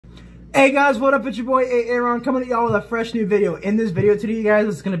Hey guys, what up? It's your boy Aaron coming at y'all with a fresh new video. In this video today, you guys,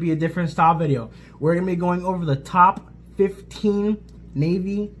 it's going to be a different style video. We're going to be going over the top 15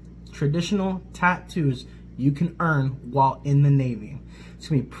 Navy traditional tattoos you can earn while in the Navy. It's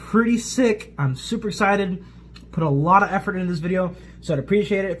going to be pretty sick. I'm super excited. Put a lot of effort into this video, so I'd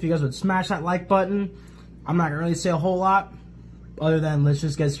appreciate it if you guys would smash that like button. I'm not going to really say a whole lot other than let's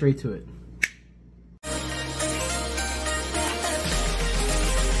just get straight to it.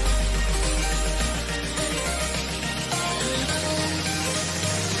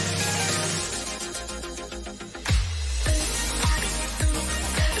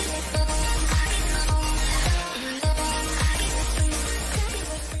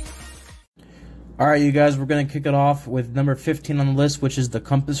 Alright, you guys, we're going to kick it off with number 15 on the list, which is the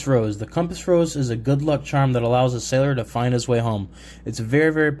Compass Rose. The Compass Rose is a good luck charm that allows a sailor to find his way home. It's a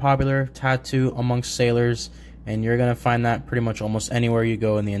very, very popular tattoo amongst sailors, and you're going to find that pretty much almost anywhere you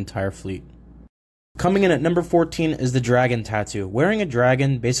go in the entire fleet. Coming in at number 14 is the Dragon Tattoo. Wearing a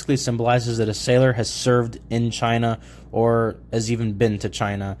dragon basically symbolizes that a sailor has served in China or has even been to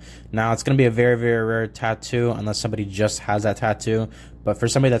China. Now, it's going to be a very, very rare tattoo unless somebody just has that tattoo. But for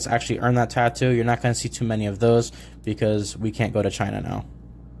somebody that's actually earned that tattoo, you're not going to see too many of those because we can't go to China now.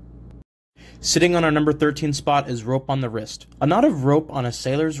 Sitting on our number 13 spot is rope on the wrist. A knot of rope on a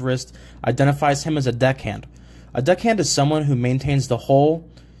sailor's wrist identifies him as a deckhand. A deckhand is someone who maintains the hull,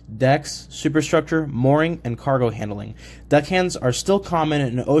 decks, superstructure, mooring, and cargo handling. Deckhands are still common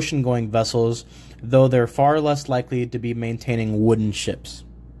in ocean-going vessels, though they're far less likely to be maintaining wooden ships.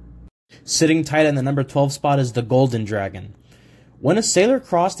 Sitting tight in the number 12 spot is the Golden Dragon. When a sailor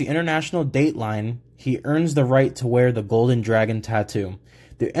crossed the international date line, he earns the right to wear the Golden Dragon tattoo.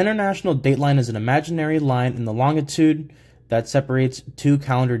 The international date line is an imaginary line in the longitude that separates two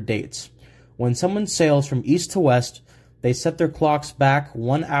calendar dates. When someone sails from east to west, they set their clocks back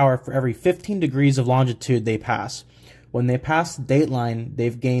 1 hour for every 15 degrees of longitude they pass. When they pass the date line,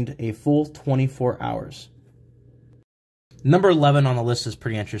 they've gained a full 24 hours. Number 11 on the list is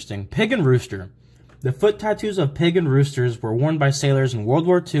pretty interesting. Pig and Rooster. The foot tattoos of pig and roosters were worn by sailors in World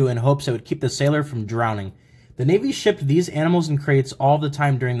War II in hopes it would keep the sailor from drowning. The Navy shipped these animals in crates all the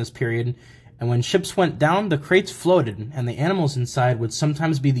time during this period, and when ships went down, the crates floated, and the animals inside would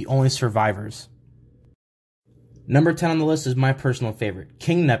sometimes be the only survivors. Number 10 on the list is my personal favorite,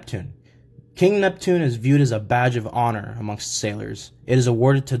 King Neptune. King Neptune is viewed as a badge of honor amongst sailors. It is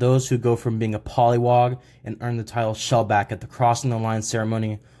awarded to those who go from being a pollywog and earn the title shellback at the crossing the line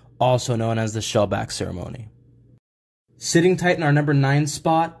ceremony, also known as the shellback ceremony. Sitting tight in our number 9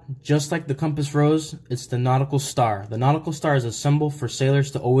 spot, just like the Compass Rose, it's the nautical star. The nautical star is a symbol for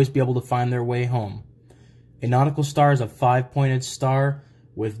sailors to always be able to find their way home. A nautical star is a 5-pointed star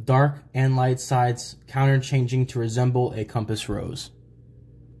with dark and light sides counterchanging to resemble a compass rose.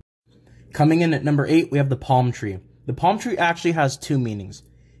 Coming in at number 8, we have the palm tree. The palm tree actually has two meanings.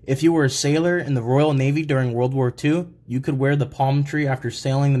 If you were a sailor in the Royal Navy during World War II, you could wear the palm tree after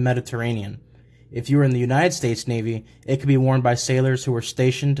sailing the Mediterranean. If you were in the United States Navy, it could be worn by sailors who were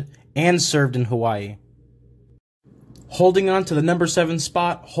stationed and served in Hawaii. Holding on to the number 7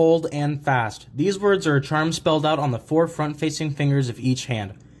 spot, hold and fast. These words are a charm spelled out on the 4 front-facing fingers of each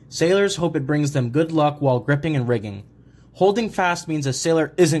hand. Sailors hope it brings them good luck while gripping and rigging. Holding fast means a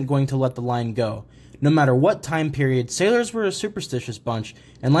sailor isn't going to let the line go. No matter what time period, sailors were a superstitious bunch,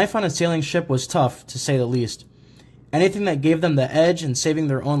 and life on a sailing ship was tough, to say the least. Anything that gave them the edge and saving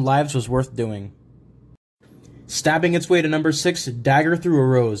their own lives was worth doing. Stabbing its way to number 6, dagger through a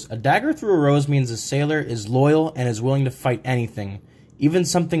rose. A dagger through a rose means a sailor is loyal and is willing to fight anything, even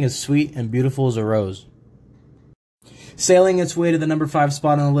something as sweet and beautiful as a rose. Sailing its way to the number 5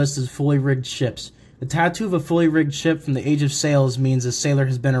 spot on the list is fully rigged ships. The tattoo of a fully rigged ship from the age of sails means a sailor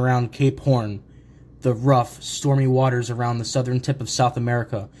has been around Cape Horn, the rough, stormy waters around the southern tip of South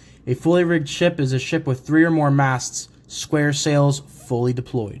America. A fully rigged ship is a ship with 3 or more masts, square sails, fully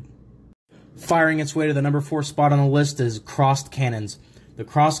deployed. Firing its way to the number 4 spot on the list is crossed cannons. The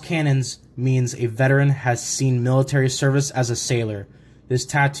crossed cannons means a veteran has seen military service as a sailor. This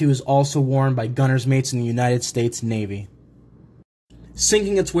tattoo is also worn by gunner's mates in the United States Navy.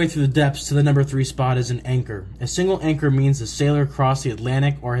 Sinking its way through the depths to the number 3 spot is an anchor. A single anchor means a sailor crossed the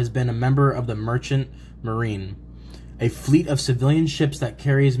Atlantic or has been a member of the merchant marine, a fleet of civilian ships that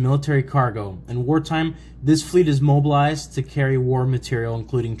carries military cargo. In wartime, this fleet is mobilized to carry war material,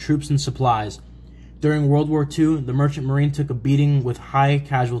 including troops and supplies. During World War II, the merchant marine took a beating with high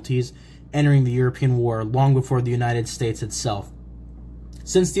casualties entering the European War long before the United States itself.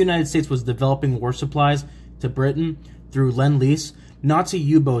 Since the United States was developing war supplies to Britain through Lend-Lease, Nazi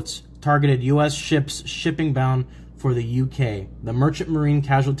U-boats targeted U.S. ships shipping bound for the UK. The merchant marine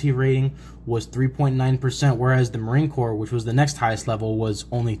casualty rating was 3.9%, whereas the Marine Corps, which was the next highest level, was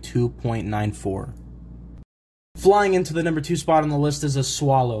only 2.94. Flying into the number 2 spot on the list is a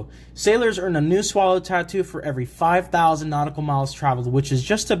swallow. Sailors earn a new swallow tattoo for every 5,000 nautical miles traveled, which is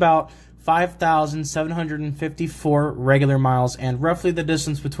just about 5,754 regular miles and roughly the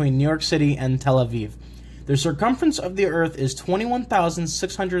distance between New York City and Tel Aviv. The circumference of the Earth is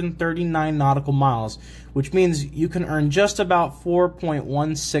 21,639 nautical miles, which means you can earn just about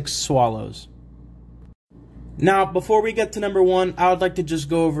 4.16 swallows. Now, before we get to number 1, I would like to just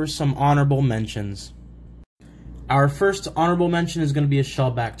go over some honorable mentions. Our first honorable mention is going to be a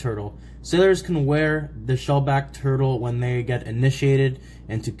shellback turtle. Sailors can wear the shellback turtle when they get initiated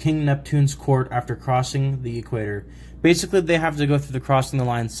into King Neptune's court after crossing the equator. Basically, they have to go through the crossing the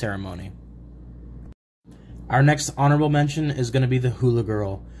line ceremony. Our next honorable mention is going to be the hula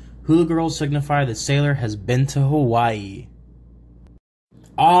girl. Hula girls signify the sailor has been to Hawaii.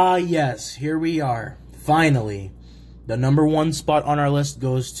 Ah yes, here we are. Finally, the number 1 spot on our list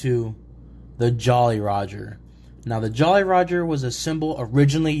goes to the Jolly Roger. Now, the Jolly Roger was a symbol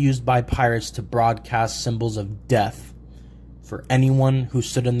originally used by pirates to broadcast symbols of death for anyone who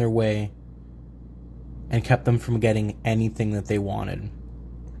stood in their way and kept them from getting anything that they wanted.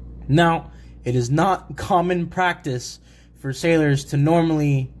 Now, it is not common practice for sailors to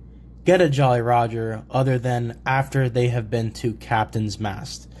normally get a Jolly Roger other than after they have been to Captain's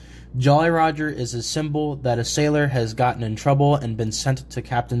Mast. Jolly Roger is a symbol that a sailor has gotten in trouble and been sent to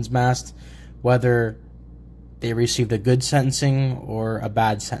Captain's Mast, whether they received a good sentencing or a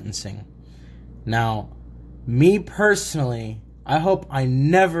bad sentencing. Now, me personally, I hope I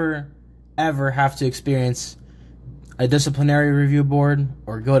never, ever have to experience a disciplinary review board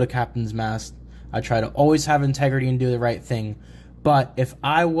or go to Captain's Mast. I try to always have integrity and do the right thing. But if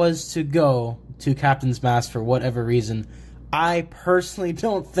I was to go to Captain's Mast for whatever reason, I personally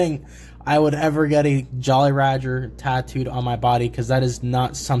don't think I would ever get a Jolly Roger tattooed on my body, because that is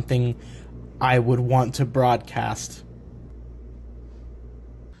not something I would want to broadcast.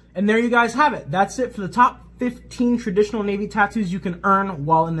 And there you guys have it. That's it for the top 15 traditional Navy tattoos you can earn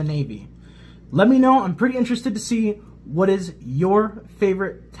while in the Navy. Let me know. I'm pretty interested to see what is your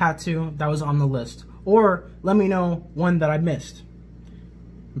favorite tattoo that was on the list. Or let me know one that I missed.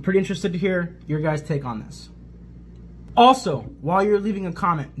 I'm pretty interested to hear your guys' take on this. Also, while you're leaving a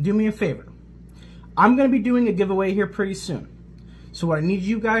comment, do me a favor. I'm going to be doing a giveaway here pretty soon. So what I need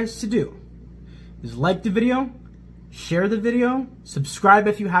you guys to do is like the video, share the video, subscribe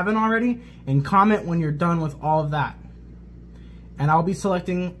if you haven't already, and comment when you're done with all of that. And I'll be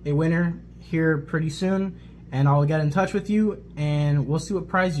selecting a winner here pretty soon, and I'll get in touch with you, and we'll see what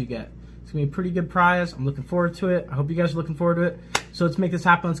prize you get. It's going to be a pretty good prize. I'm looking forward to it. I hope you guys are looking forward to it. So let's make this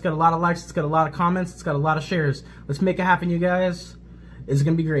happen. Let's get a lot of likes. Let's get a lot of comments. Let's get a lot of shares. Let's make it happen, you guys. It's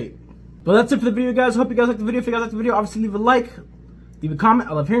going to be great. But that's it for the video, guys. Hope you guys liked the video. If you guys liked the video, obviously leave a like, leave a comment.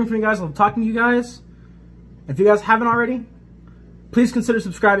 I love hearing from you guys. I love talking to you guys. If you guys haven't already, please consider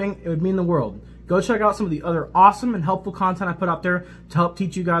subscribing. It would mean the world. Go check out some of the other awesome and helpful content I put out there to help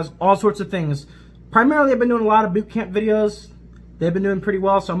teach you guys all sorts of things. Primarily, I've been doing a lot of boot camp videos. They've been doing pretty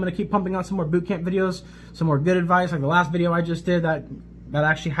well, so I'm going to keep pumping out some more boot camp videos, some more good advice, like the last video I just did that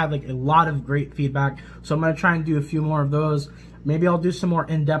actually had like a lot of great feedback. So I'm going to try and do a few more of those. Maybe I'll do some more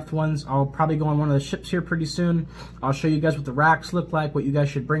in-depth ones. I'll probably go on one of the ships here pretty soon. I'll show you guys what the racks look like, what you guys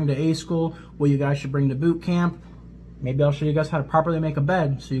should bring to A school, what you guys should bring to boot camp. Maybe I'll show you guys how to properly make a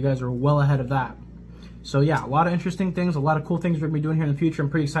bed, so you guys are well ahead of that. So yeah, a lot of interesting things, a lot of cool things we're going to be doing here in the future. I'm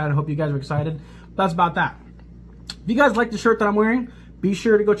pretty excited. I hope you guys are excited. But that's about that. If you guys like the shirt that I'm wearing, be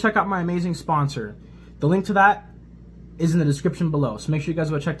sure to go check out my amazing sponsor. The link to that is in the description below. So make sure you guys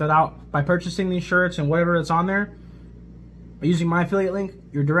go check that out. By purchasing these shirts and whatever that's on there, by using my affiliate link,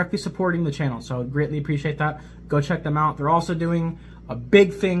 you're directly supporting the channel. So I would greatly appreciate that. Go check them out. They're also doing a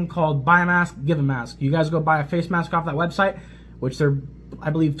big thing called Buy a Mask, Give a Mask. You guys go buy a face mask off that website, which they're,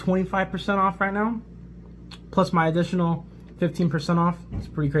 I believe, 25% off right now, plus my additional 15% off. It's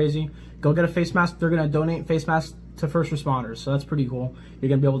pretty crazy. Go get a face mask. They're going to donate face masks to first responders, so that's pretty cool. You're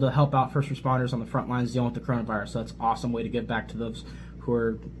going to be able to help out first responders on the front lines dealing with the coronavirus, so that's an awesome way to give back to those who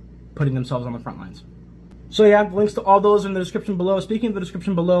are putting themselves on the front lines. So yeah, the links to all those are in the description below. Speaking of the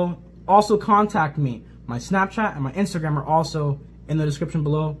description below, also contact me. My Snapchat and my Instagram are also in the description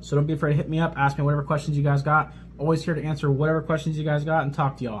below, so don't be afraid to hit me up, ask me whatever questions you guys got. Always here to answer whatever questions you guys got and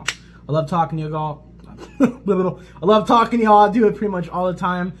talk to y'all. I love talking to you all. I love talking to y'all. I do it pretty much all the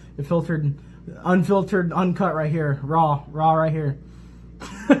time. The filtered, unfiltered, uncut right here. Raw right here.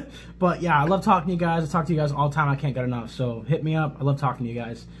 But yeah, I love talking to you guys. I talk to you guys all the time. I can't get enough. So hit me up. I love talking to you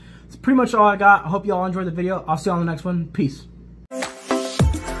guys. It's pretty much all I got. I hope you all enjoyed the video. I'll see you on the next one. Peace.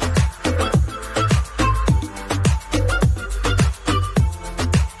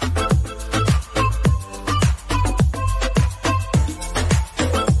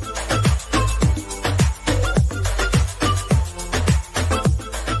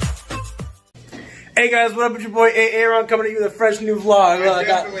 Hey guys, what up? It's your boy Aaron coming to you with a fresh new vlog. I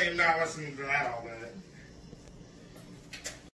definitely am not listening to that all day.